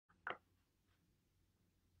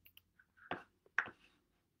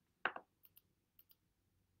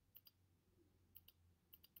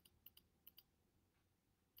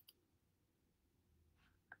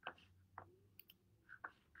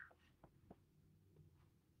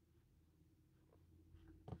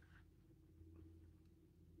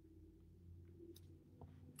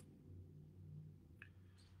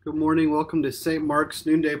Good morning. Welcome to St. Mark's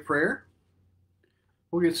Noonday Prayer.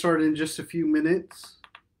 We'll get started in just a few minutes.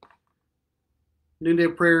 Noonday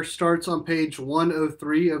Prayer starts on page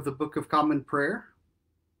 103 of the Book of Common Prayer.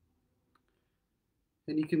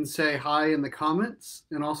 And you can say hi in the comments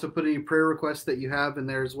and also put any prayer requests that you have in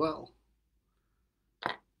there as well.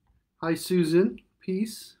 Hi, Susan.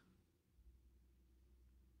 Peace.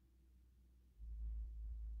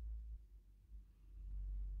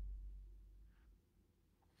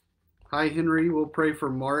 Hi, Henry. We'll pray for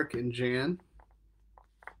Mark and Jan.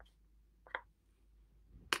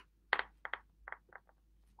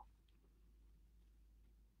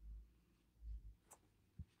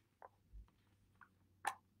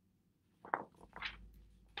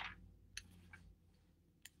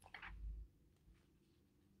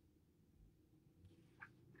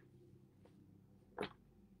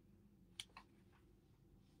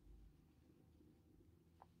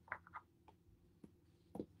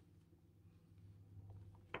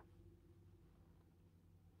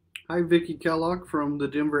 Hi, Vicki Kellogg from the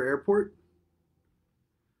Denver airport.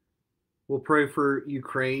 We'll pray for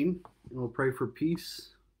Ukraine and we'll pray for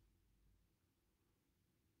peace.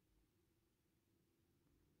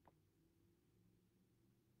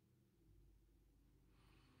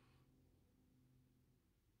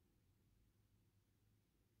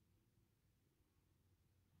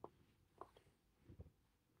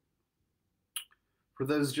 For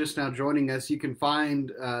those just now joining us, you can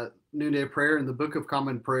find Noonday Prayer in the Book of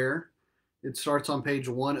Common Prayer. It starts on page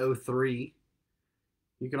 103.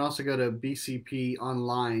 You can also go to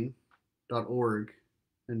bcponline.org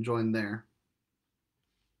and join there.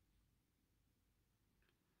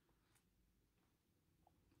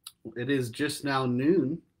 It is just now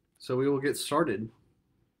noon, so we will get started.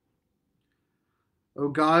 O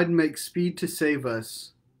God, make speed to save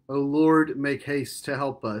us. O Lord, make haste to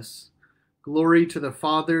help us. Glory to the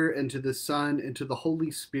Father, and to the Son, and to the Holy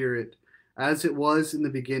Spirit, as it was in the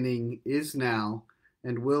beginning, is now,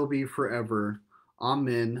 and will be forever.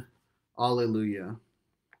 Amen. Alleluia.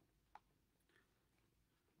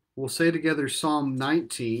 We'll say together Psalm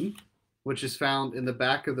 19, which is found in the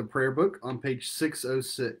back of the prayer book on page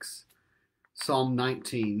 606. Psalm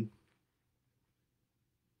 19.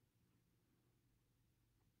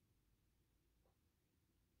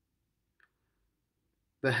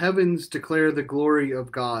 The heavens declare the glory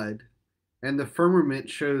of God, and the firmament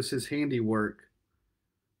shows his handiwork.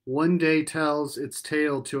 One day tells its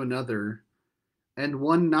tale to another, and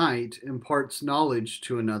one night imparts knowledge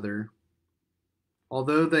to another.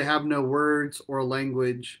 Although they have no words or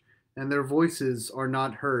language, and their voices are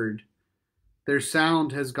not heard, their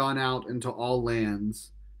sound has gone out into all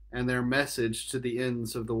lands, and their message to the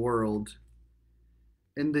ends of the world.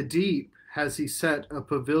 In the deep has he set a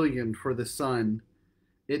pavilion for the sun.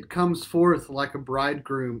 It comes forth like a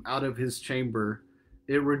bridegroom out of his chamber.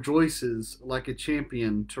 It rejoices like a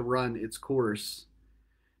champion to run its course.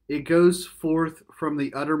 It goes forth from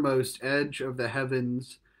the uttermost edge of the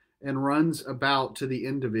heavens and runs about to the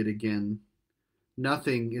end of it again.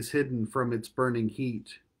 Nothing is hidden from its burning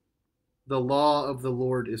heat. The law of the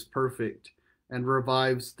Lord is perfect and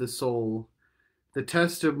revives the soul. The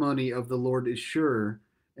testimony of the Lord is sure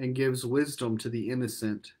and gives wisdom to the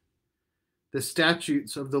innocent. The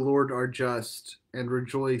statutes of the Lord are just and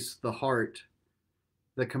rejoice the heart.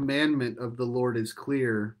 The commandment of the Lord is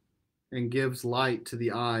clear and gives light to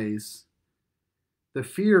the eyes. The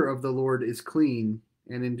fear of the Lord is clean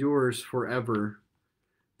and endures forever.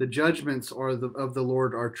 The judgments of the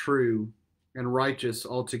Lord are true and righteous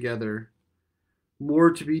altogether.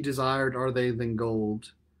 More to be desired are they than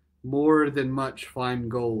gold, more than much fine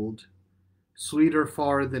gold. Sweeter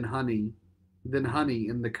far than honey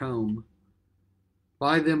in the comb.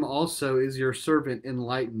 By them also is your servant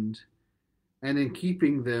enlightened, and in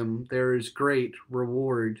keeping them there is great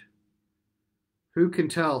reward. Who can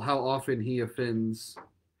tell how often he offends?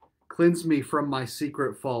 Cleanse me from my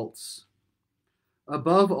secret faults.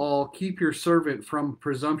 Above all, keep your servant from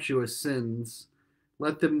presumptuous sins.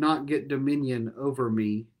 Let them not get dominion over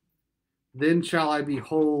me. Then shall I be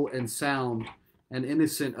whole and sound, and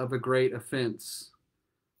innocent of a great offense.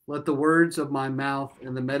 Let the words of my mouth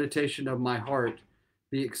and the meditation of my heart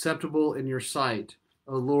be acceptable in your sight,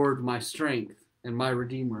 O Lord, my strength and my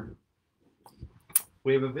Redeemer.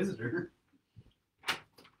 We have a visitor.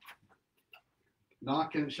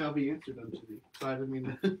 Knock and it shall be answered unto thee. So I didn't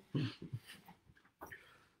mean to.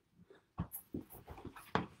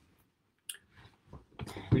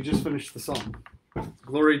 We just finished the psalm.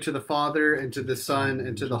 Glory to the Father, and to the Son,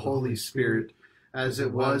 and to the Holy Spirit, as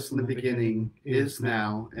it was in the beginning, is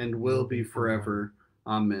now, and will be forever.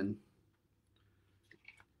 Amen.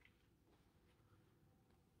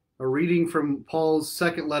 A reading from Paul's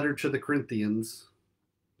second letter to the Corinthians.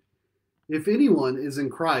 If anyone is in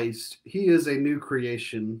Christ, he is a new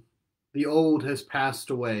creation. The old has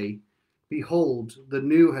passed away. Behold, the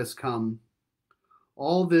new has come.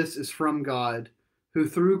 All this is from God, who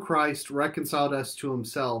through Christ reconciled us to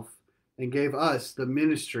himself and gave us the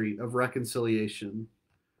ministry of reconciliation.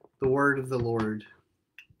 The word of the Lord.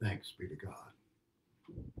 Thanks be to God.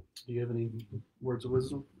 Do you have any words of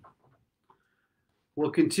wisdom? We'll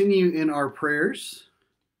continue in our prayers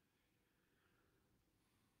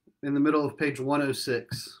in the middle of page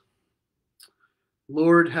 106.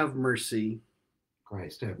 Lord, have mercy.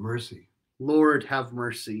 Christ, have mercy. Lord, have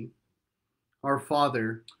mercy. Our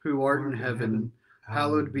Father, who art in heaven,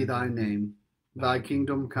 hallowed be thy name. Thy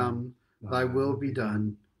kingdom come, thy will be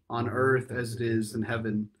done, on earth as it is in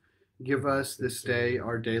heaven. Give us this day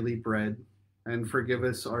our daily bread, and forgive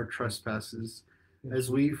us our trespasses,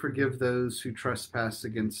 as we forgive those who trespass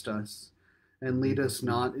against us. And lead us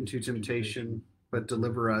not into temptation, but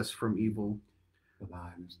deliver us from evil.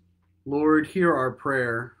 Lord, hear our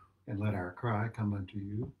prayer. And let our cry come unto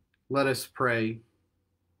you. Let us pray.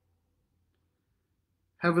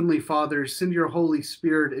 Heavenly Father, send your Holy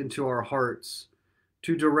Spirit into our hearts,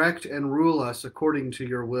 to direct and rule us according to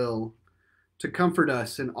your will, to comfort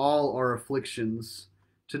us in all our afflictions,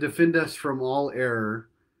 to defend us from all error,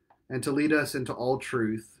 and to lead us into all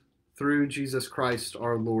truth, through Jesus Christ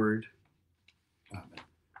our Lord. Amen.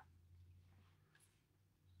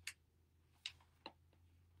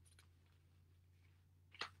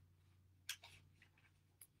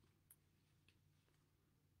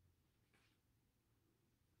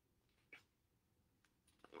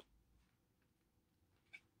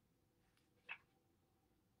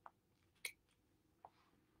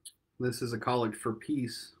 This is a collect for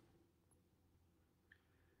peace.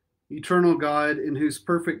 Eternal God, in whose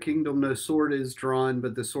perfect kingdom no sword is drawn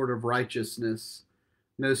but the sword of righteousness,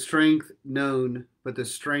 no strength known but the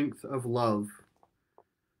strength of love,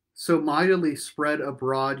 so mightily spread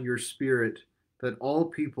abroad your Spirit, that all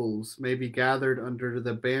peoples may be gathered under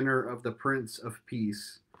the banner of the Prince of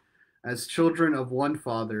Peace, as children of one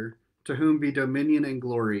Father, to whom be dominion and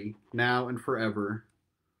glory, now and forever.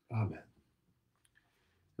 Amen.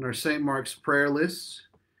 In our St. Mark's prayer list,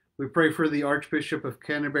 we pray for the Archbishop of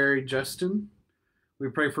Canterbury, Justin. We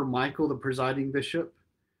pray for Michael, the presiding bishop,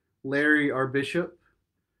 Larry, our bishop,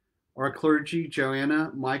 our clergy,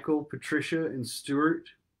 Joanna, Michael, Patricia, and Stuart,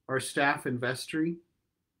 our staff and vestry.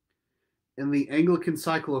 In the Anglican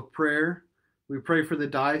cycle of prayer, we pray for the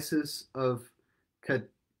Diocese of Katanga,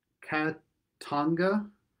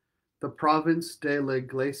 the Province de la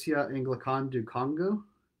Iglesia Anglicana du Congo.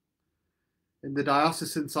 In the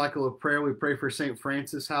Diocesan cycle of prayer, we pray for St.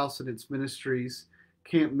 Francis House and its ministries,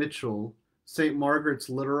 Camp Mitchell, St. Margaret's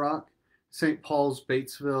Little Rock, St. Paul's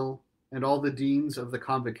Batesville, and all the deans of the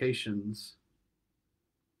convocations.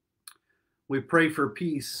 We pray for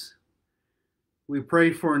peace. We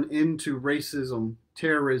pray for an end to racism,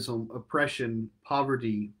 terrorism, oppression,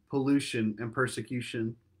 poverty, pollution, and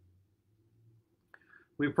persecution.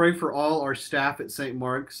 We pray for all our staff at St.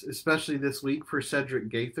 Mark's, especially this week for Cedric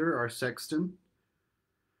Gaither, our sexton.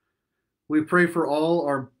 We pray for all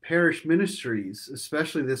our parish ministries,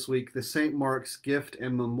 especially this week, the St. Mark's Gift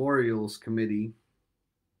and Memorials Committee.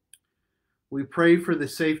 We pray for the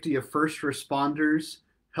safety of first responders,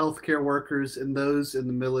 healthcare workers, and those in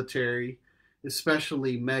the military,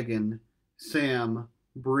 especially Megan, Sam,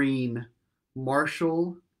 Breen,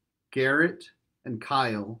 Marshall, Garrett, and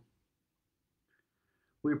Kyle.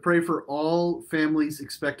 We pray for all families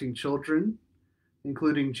expecting children,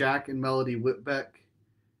 including Jack and Melody Whitbeck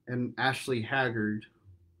and Ashley Haggard.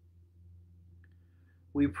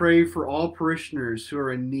 We pray for all parishioners who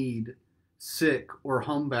are in need, sick, or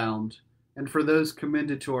homebound, and for those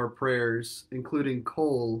commended to our prayers, including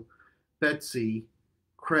Cole, Betsy,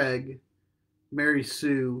 Craig, Mary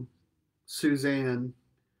Sue, Suzanne,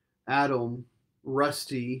 Adam,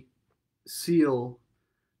 Rusty, Seal,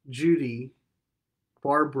 Judy,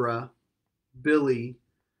 Barbara, Billy,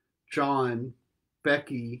 John,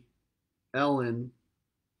 Becky, Ellen,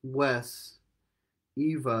 Wes,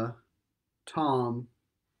 Eva, Tom,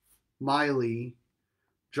 Miley,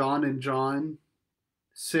 John and John,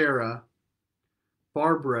 Sarah,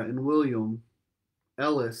 Barbara and William,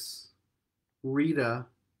 Ellis, Rita,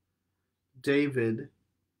 David,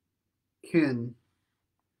 Ken,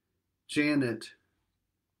 Janet,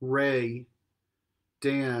 Ray,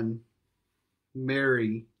 Dan,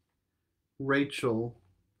 Mary, Rachel,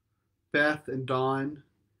 Beth and Dawn,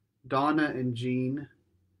 Donna and Jean,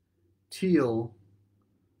 Teal,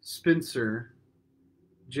 Spencer,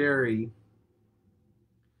 Jerry,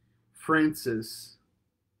 Francis,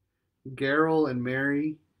 Garrel and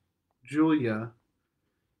Mary, Julia,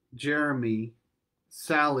 Jeremy,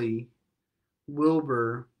 Sally,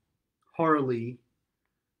 Wilbur, Harley,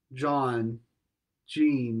 John,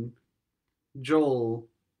 Jean, Joel,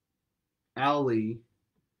 Allie,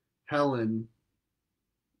 Helen,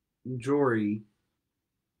 and Jory.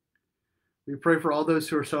 We pray for all those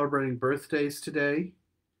who are celebrating birthdays today.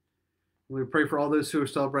 We pray for all those who are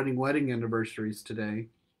celebrating wedding anniversaries today.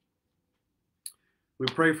 We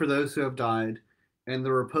pray for those who have died and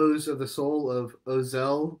the repose of the soul of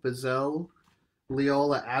Ozell Bazell,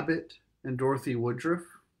 Leola Abbott, and Dorothy Woodruff.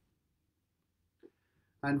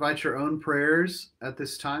 I invite your own prayers at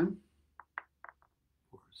this time.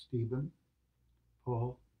 For Stephen,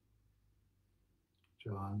 Paul,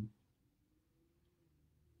 John,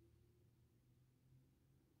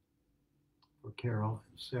 for Carol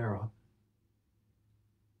and Sarah,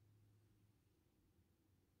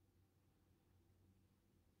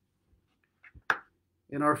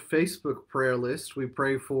 In our Facebook prayer list, we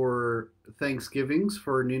pray for Thanksgivings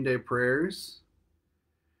for Noonday Prayers.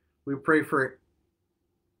 We pray for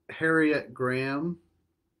Harriet Graham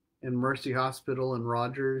in Mercy Hospital in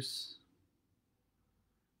Rogers.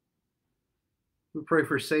 We pray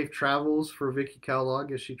for safe travels for Vicki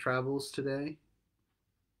Kellogg as she travels today.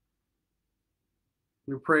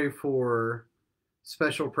 We pray for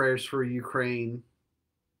special prayers for Ukraine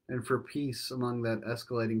and for peace among that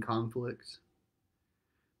escalating conflict.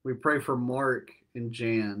 We pray for Mark and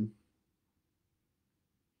Jan.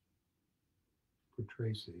 for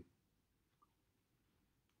Tracy,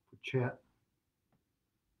 for Chet,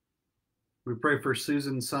 We pray for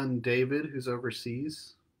Susan's son David, who's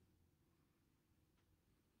overseas.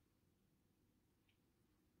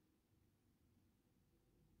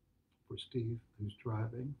 for Steve, who's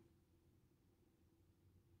driving,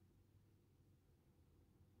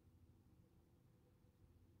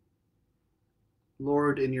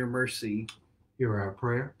 Lord, in your mercy, hear our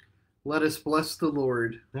prayer. let us bless the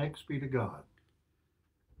Lord. Thanks be to God.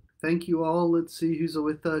 Thank you all. Let's see who's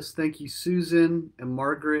with us. Thank you, Susan and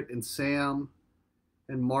Margaret and Sam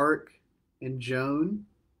and Mark and Joan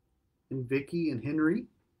and Vicky and Henry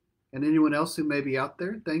and anyone else who may be out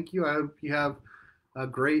there. Thank you. I hope you have a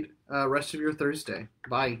great rest of your Thursday.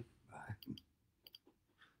 Bye.